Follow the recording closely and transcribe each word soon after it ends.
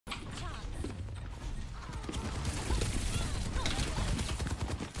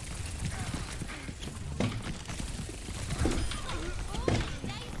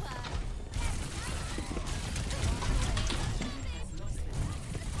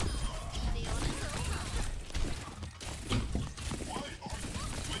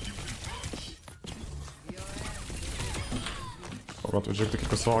god, I juked the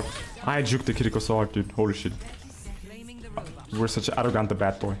Kiriko so hard. I juked the Kiriko so hard, dude. Holy shit. We're such an arrogant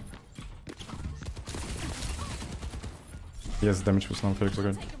bad boy. He has damage boost now, Felix,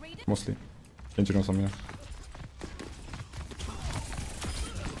 okay. Mostly. Genji knows something, yeah.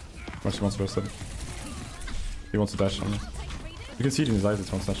 Mercy wants to rest it. He wants to dash on me. You can see it in his eyes,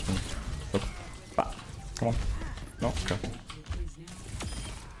 it's one dash on me. Look. Ah, come on. No? Okay.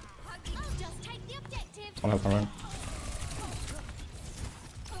 I'll help my man.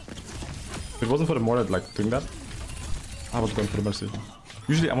 If it wasn't for the Mordred like doing that, I was going for the Mercy.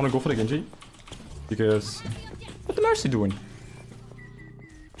 Usually I want to go for the Genji. Because... What the Mercy doing?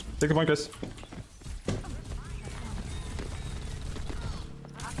 Take the point, guys.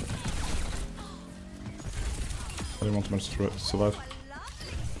 I didn't want Mercy to survive.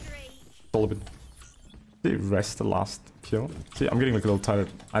 All a bit. Did he rest the last kill? See, I'm getting like a little tired.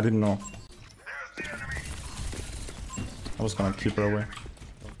 I didn't know. I was gonna keep her away.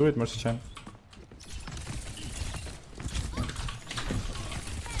 Do it, Mercy-chan.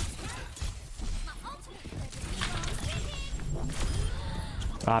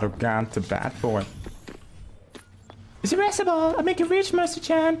 Arrogant bad boy. It's irascible! I make it rich,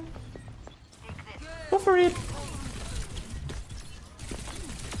 Mercy-chan! Go for it!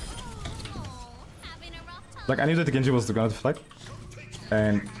 Like, I knew that the Genji was gonna deflect.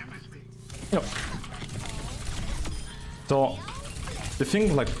 And... You know... So... The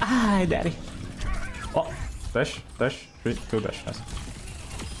thing like... Ah, daddy! Oh! Dash, dash, 3, 2, dash, nice.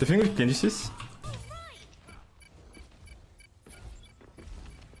 The thing with Genji is...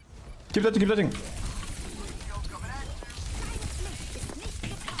 Keep dodging, keep dodging!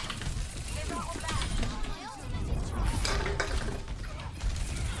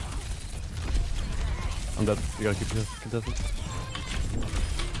 I'm dead. You gotta keep contesting.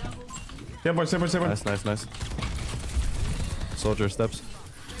 Yeah, boy, save boy, save boy. Nice, nice, nice. Soldier steps.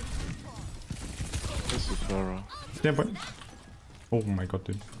 This is Pharaoh. Yeah, boy. Oh my god,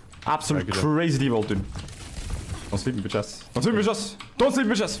 dude. Absolute crazy default, dude. Don't sleep, bitches. Don't sleep, bitches! Don't sleep,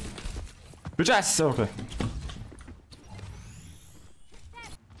 bitches! Bitches! Okay.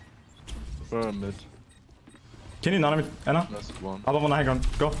 Pharaoh mid. Can you nano me, Anna? That's one. I don't want to hang on.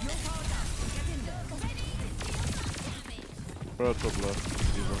 Go. Pharaoh top left.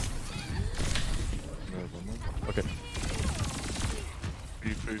 Okay.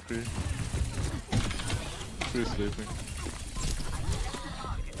 Free. Free sleeping.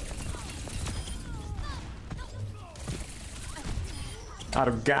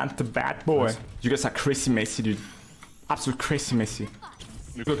 Arrogant bad boy. Nice. You guys are crazy messy, dude. Absolute crazy messy.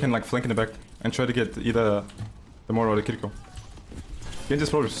 You can like flank in the back and try to get either the Moro or the Kiriko. Genji's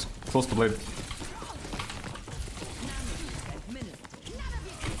probably close to blade.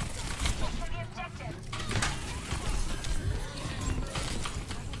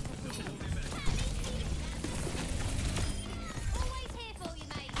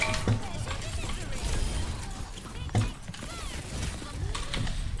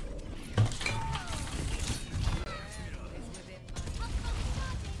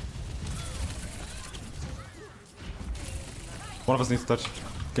 One of us needs to touch.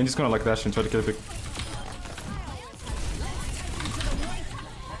 Genji's gonna like dash and try to kill a pick.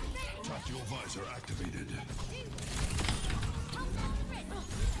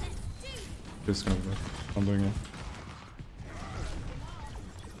 This is gonna be bad. I'm doing it.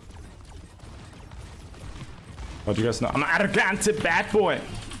 But you guys know I'm an arrogant bad boy!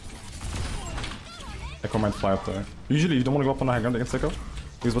 Echo might fly up there. Usually you don't want to go up on a high ground against Echo.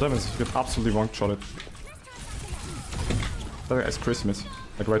 Because what happens is you get absolutely one-shotted. That guy's crazy miss.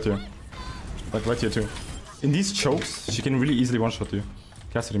 Like right here. Like right here too. In these chokes, she can really easily one-shot you.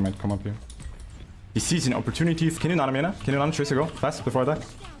 Cassidy might come up here. He sees an opportunity. Can you nano me, Anna? Can you nano Tracer go? Fast, before I die.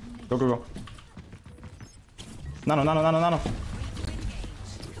 Go, go, go. Nano, nano, nano, nano.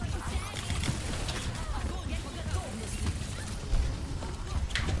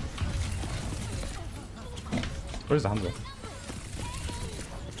 Where's the handle?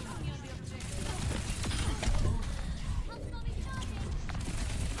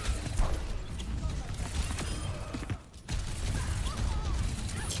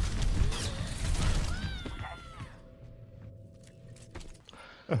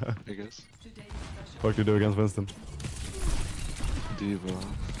 I guess. What do you do against Winston? Diva.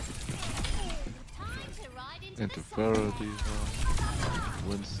 Into Pharaoh Diva.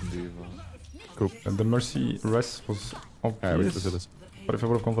 Winston Diva. Cool. And the Mercy rest was obvious. Yeah, but if I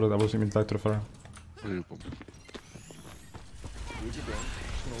would have gone for it, I would have immediately died to the Pharaoh.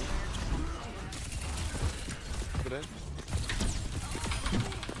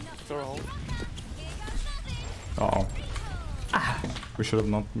 Uh oh. Ah! We should have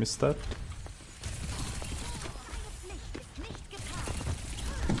not missed that.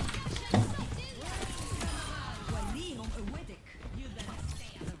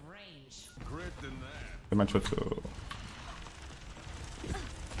 They might try to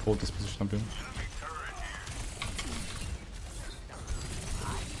hold this position up here.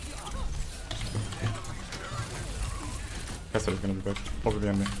 KABAJIOW is gonna be back. Probably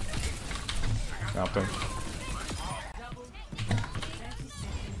behind me. Yeah, up there.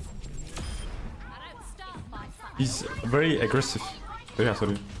 He's very aggressive. Yeah,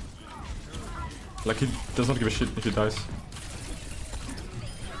 sorry. Like, he does not give a shit if he dies.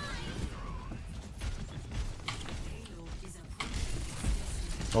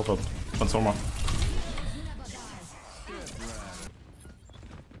 Oh god, Transformer.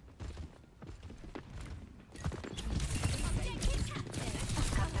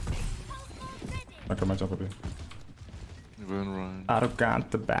 Okay, my jump up here. You're going Ryan.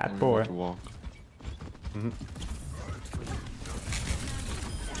 Arrogant, the bad Or you boy. want to walk.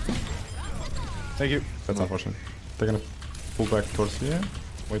 Thank you. That's unfortunate. They're gonna pull back towards here.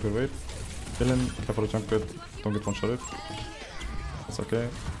 Wait, wait, wait. Kill him. Careful the jump cut. Don't get one-shotted. That's okay.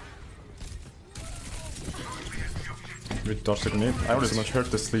 We dodged the grenade. I already so much hurt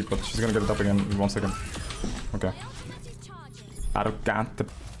the sleep, but she's gonna get it up again in 1 second. Okay. Arrogant.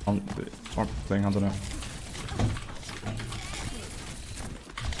 Oh, playing Hunter now.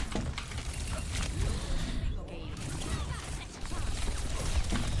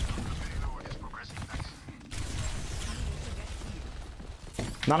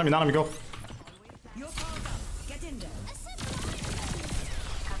 Nanami, go.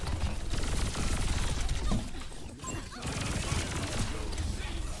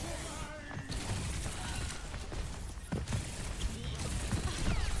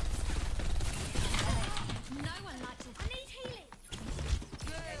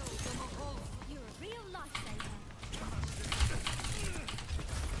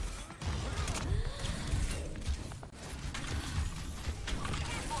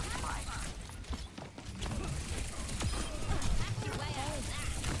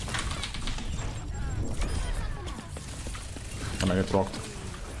 And I get rocked.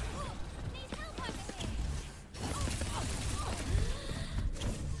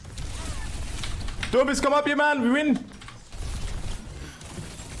 Doobies, come up here, man! We win!